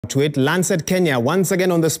To it, Lancet Kenya once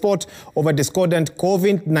again on the spot over discordant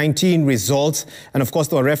COVID-19 results. And of course,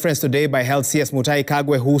 there was a reference today by Health CS Mutahi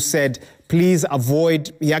Kagwe, who said, please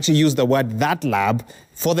avoid, he actually used the word, that lab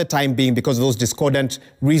for the time being because of those discordant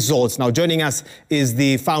results. Now, joining us is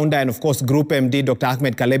the founder and of course, Group MD, Dr.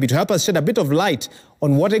 Ahmed Kalebi, to help us shed a bit of light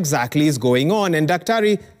on what exactly is going on. And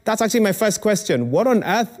Daktari, that's actually my first question. What on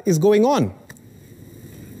earth is going on?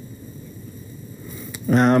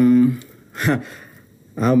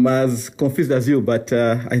 I'm as confused as you, but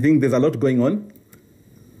I think there's a lot going on.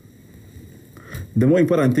 The more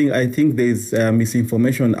important thing, I think there's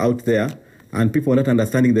misinformation out there and people are not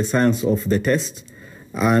understanding the science of the test.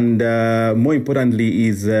 And more importantly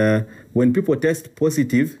is when people test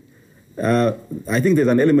positive, I think there's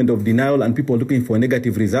an element of denial and people looking for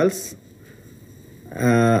negative results.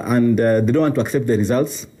 And they don't want to accept the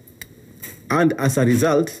results. And as a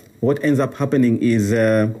result, what ends up happening is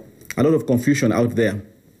a lot of confusion out there.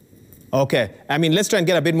 Okay. I mean, let's try and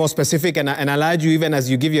get a bit more specific, and I'll urge you, even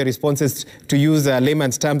as you give your responses, to use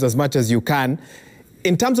layman's terms as much as you can.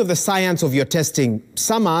 In terms of the science of your testing,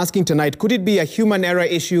 some are asking tonight, could it be a human error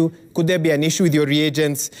issue? Could there be an issue with your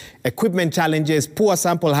reagents, equipment challenges, poor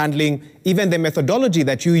sample handling, even the methodology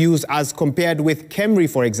that you use as compared with Kemri,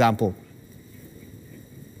 for example?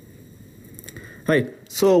 Right.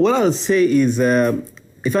 So what I'll say is, in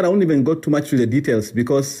fact, I won't even go too much to the details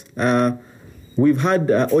because we've had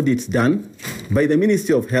audits done by the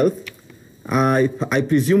Ministry of Health. I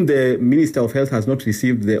presume the Minister of Health has not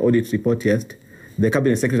received the audit report yet, the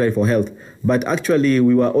Cabinet Secretary for Health. But actually,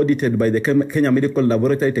 we were audited by the Kenya Medical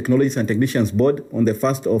Laboratory Technologies and Technicians Board on the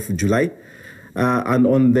 1st of July. And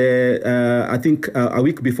on the, I think a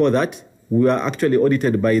week before that, we were actually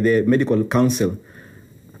audited by the Medical Council.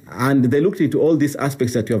 And they looked into all these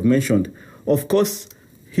aspects that you have mentioned. Of course,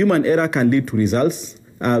 human error can lead to results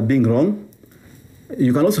being wrong.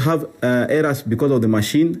 You can also have errors because of the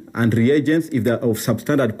machine and reagents if they're of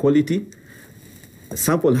substandard quality,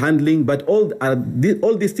 sample handling, but all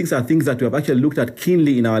these things are things that we have actually looked at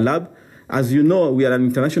keenly in our lab. As you know, we are an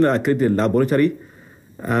international accredited laboratory.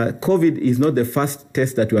 COVID is not the first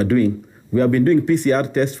test that we are doing. We have been doing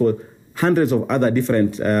PCR tests for hundreds of other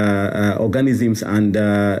different organisms and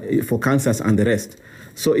for cancers and the rest.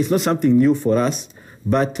 So it's not something new for us.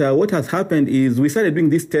 But what has happened is we started doing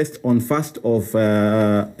this test on 1st of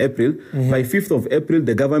April. By 5th of April,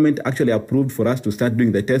 the government actually approved for us to start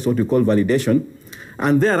doing the test, what we call validation.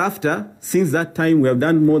 And thereafter, since that time, we have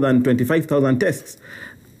done more than 25,000 tests.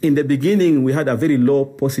 In the beginning, we had a very low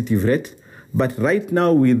positive rate. But right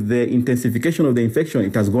now, with the intensification of the infection,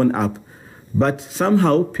 it has gone up. But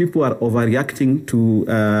somehow people are overreacting to,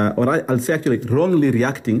 or I'll say actually wrongly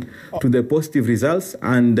reacting to the positive results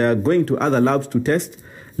and going to other labs to test,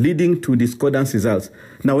 leading to discordant results.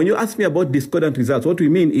 Now, when you ask me about discordant results, what we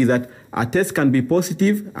mean is that a test can be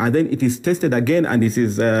positive and then it is tested again and it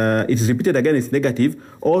is repeated again, it's negative,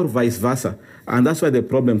 or vice versa. And that's where the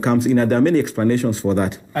problem comes in, and there are many explanations for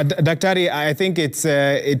that. Daktari, I think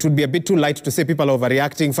it would be a bit too light to say people are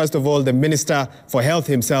overreacting. First of all, the Minister for Health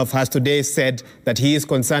himself has today said that he is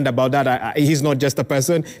concerned about that. He's not just a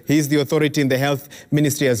person, he's the authority in the Health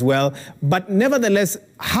Ministry as well. But nevertheless,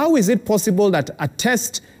 how is it possible that a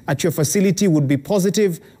test at your facility would be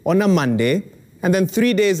positive on a Monday and then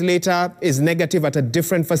 3 days later is negative at a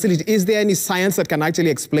different facility? Is there any science that can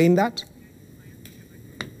actually explain that?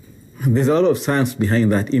 There's a lot of science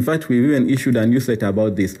behind that. In fact, we've even issued a newsletter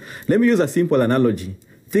about this. Let me use a simple analogy.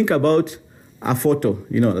 Think about a photo,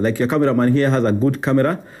 you know, like your cameraman here has a good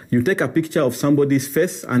camera. You take a picture of somebody's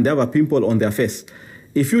face and they have a pimple on their face.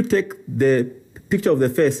 If you take the picture of the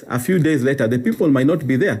face a few days later, the pimple might not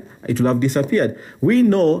be there. It will have disappeared. We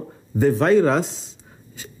know the virus,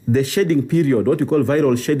 the shedding period, what we call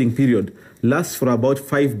viral shedding period, lasts for about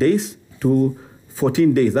 5 days to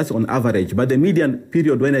 14 days. That's on average. But the median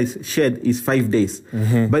period when it's shed is 5 days.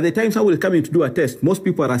 By the time someone is coming to do a test, most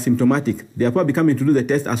people are asymptomatic. They are probably coming to do the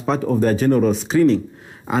test as part of their general screening.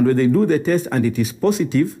 And when they do the test and it is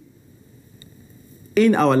positive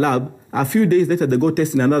in our lab, a few days later they go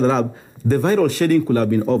test in another lab, the viral shedding could have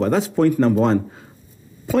been over. That's point number one.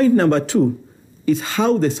 Point number two is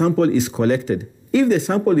how the sample is collected. If the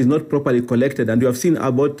sample is not properly collected, and you have seen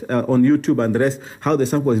about on YouTube and the rest, how the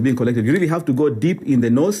sample is being collected, you really have to go deep in the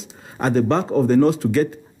nose, at the back of the nose to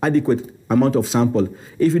get adequate amount of sample.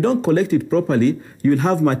 If you don't collect it properly, you'll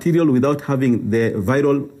have material without having the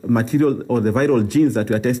viral material or the viral genes that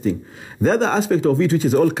we are testing. The other aspect of it, which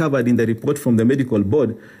is all covered in the report from the medical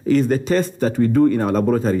board, is the test that we do in our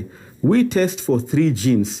laboratory. We test for 3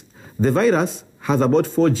 genes. The virus has about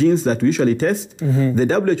 4 genes that we usually test. The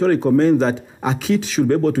WHO recommends that a kit should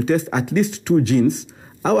be able to test at least 2 genes,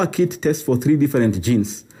 our kit tests for 3 different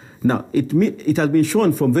genes. Now, it has been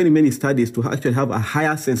shown from very many studies to actually have a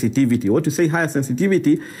higher sensitivity. What to say higher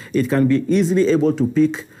sensitivity, it can be easily able to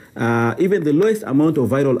pick even the lowest amount of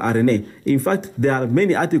viral RNA. In fact, there are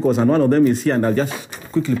many articles, and one of them is here, and I'll just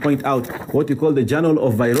quickly point out what we call the Journal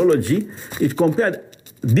of Virology. It compared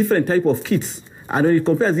different type of kits, and when it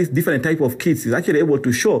compares these different type of kits, it's actually able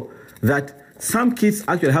to show that some kits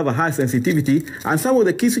actually have a high sensitivity, and some of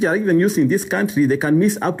the kits which are even used in this country, they can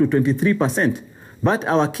miss up to 23%. But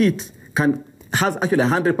our kit has actually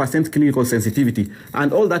 100% clinical sensitivity,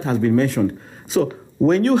 and all that has been mentioned. So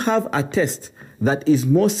when you have a test that is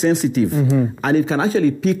more sensitive, and it can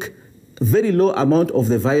actually pick very low amount of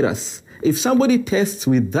the virus, if somebody tests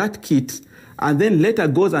with that kit and then later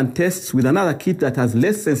goes and tests with another kit that has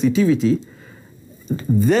less sensitivity,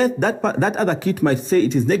 that other kit might say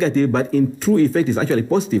it is negative, but in true effect is actually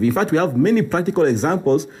positive. In fact, we have many practical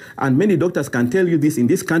examples, and many doctors can tell you this in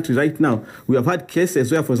this country right now. We have had cases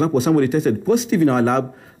where, for example, somebody tested positive in our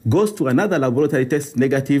lab, goes to another laboratory, tests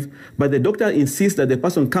negative, but the doctor insists that the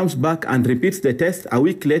person comes back and repeats the test a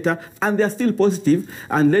week later, and they are still positive,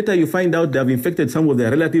 and later you find out they have infected some of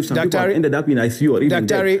their relatives, some people have ended up in ICU or even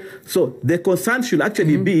dead. So the concern should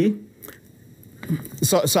actually be...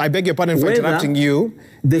 So I beg your pardon for interrupting you.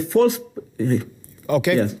 The false...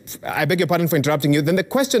 Okay, yes. I beg your pardon for interrupting you. Then the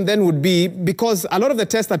question then would be, because a lot of the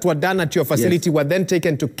tests that were done at your facility were then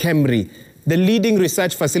taken to KEMRI, the leading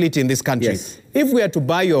research facility in this country. Yes. If we are to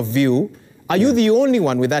buy your view, are you the only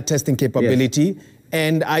one with that testing capability? Yes.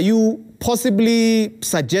 And are you possibly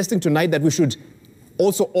suggesting tonight that we should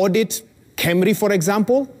also audit KEMRI, for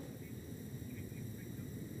example?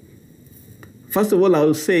 First of all, I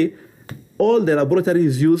will say all the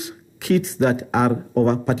laboratories use kits that are of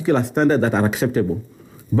a particular standard that are acceptable.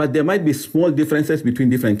 But there might be small differences between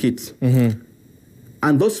different kits.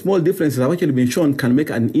 And those small differences have actually been shown can make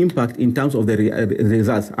an impact in terms of the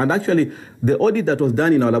results. And actually, the audit that was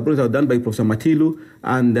done in our laboratory was done by Professor Matilu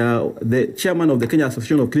and the chairman of the Kenya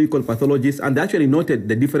Association of Clinical Pathologists, and they actually noted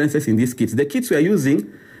the differences in these kits. The kits we are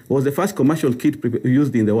using was the first commercial kit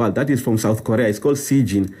used in the world. That is from South Korea. It's called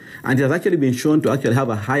Seegene. And it has actually been shown to actually have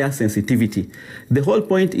a higher sensitivity. The whole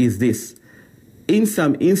point is this. In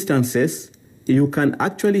some instances, you can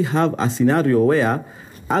actually have a scenario where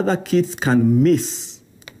other kits can miss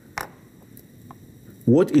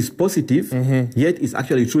what is positive, yet is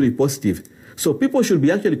actually truly positive. So people should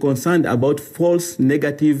be actually concerned about false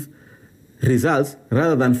negative results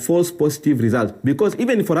rather than false positive results. Because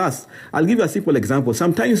even for us, I'll give you a simple example.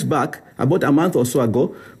 Some times back, about a month or so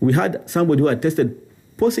ago, we had somebody who had tested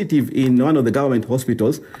positive in one of the government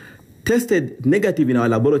hospitals, tested negative in our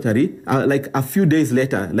laboratory like a few days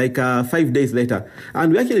later, like 5 days later.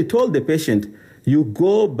 And we actually told the patient, you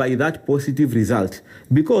go by that positive result,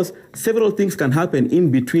 because several things can happen in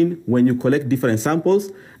between when you collect different samples,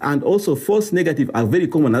 and also false negative are very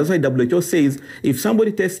common. That's why WHO says if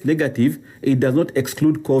somebody tests negative, it does not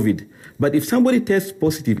exclude COVID. But if somebody tests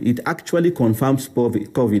positive, it actually confirms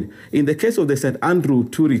COVID. In the case of the St. Andrew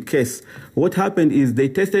Turi case, what happened is they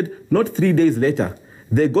tested not 3 days later.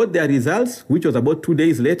 They got their results, which was about 2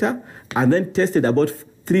 days later, and then tested about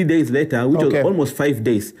 3 days later, which was almost 5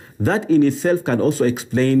 days. That in itself can also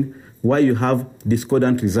explain why you have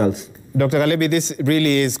discordant results. Dr. Kalebi, this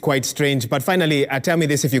really is quite strange. But finally, tell me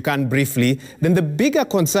this if you can briefly. Then the bigger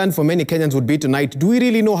concern for many Kenyans would be tonight, do we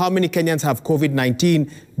really know how many Kenyans have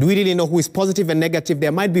COVID-19? Do we really know who is positive and negative?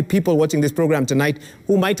 There might be people watching this program tonight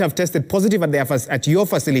who might have tested positive at your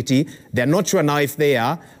facility. They're not sure now if they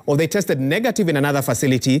are, or they tested negative in another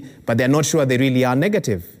facility, but they're not sure they really are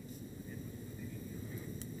negative.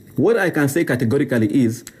 What I can say categorically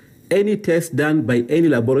is any test done by any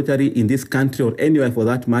laboratory in this country or anywhere for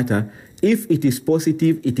that matter, if it is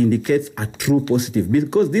positive, it indicates a true positive.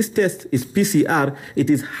 Because this test is PCR, it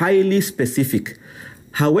is highly specific.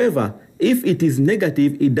 However, if it is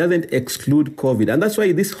negative, it doesn't exclude COVID. And that's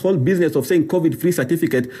why this whole business of saying COVID-free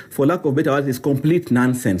certificate, for lack of better words, is complete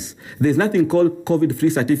nonsense. There's nothing called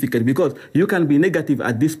COVID-free certificate, because you can be negative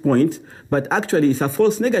at this point, but actually it's a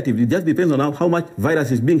false negative. It just depends on how much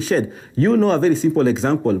virus is being shed. You know a very simple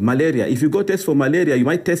example, malaria. If you go test for malaria, you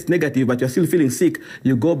might test negative, but you're still feeling sick.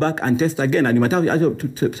 You go back and test again, and you might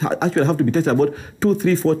actually have to be tested about 2,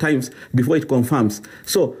 3, 4 times before it confirms.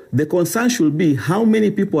 So the concern should be how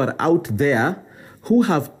many people are out there who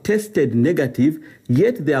have tested negative,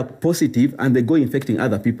 yet they are positive and they go infecting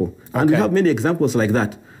other people. And we have many examples like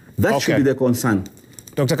that. That should be the concern.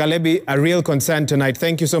 Dr. Kalebi, a real concern tonight.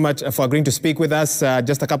 Thank you so much for agreeing to speak with us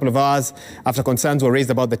just a couple of hours after concerns were raised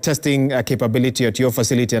about the testing capability at your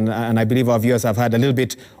facility, and I believe our viewers have had a little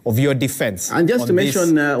bit of your defense. And just to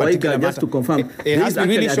mention, Waika, just to confirm, it has been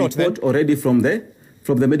really short. There is a report already from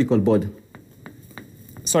the medical board.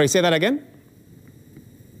 Sorry, say that again?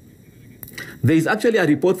 There is actually a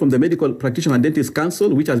report from the Medical Practitioner and Dentist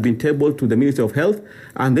Council, which has been tabled to the Ministry of Health.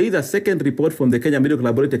 And there is a second report from the Kenya Medical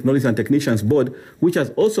Laboratory Technologists and Technicians Board, which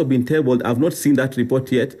has also been tabled. I've not seen that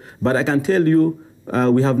report yet, but I can tell you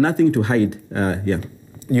we have nothing to hide.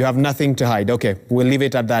 You have nothing to hide. Okay, we'll leave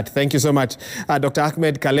it at that. Thank you so much. Dr.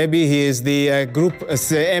 Ahmed Kalebi, he is the group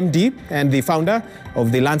MD and the founder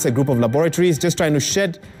of the Lancet Group of Laboratories, just trying to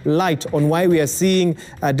shed light on why we are seeing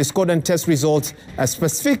discordant test results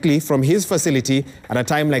specifically from his facility at a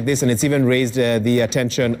time like this, and it's even raised the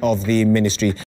attention of the ministry.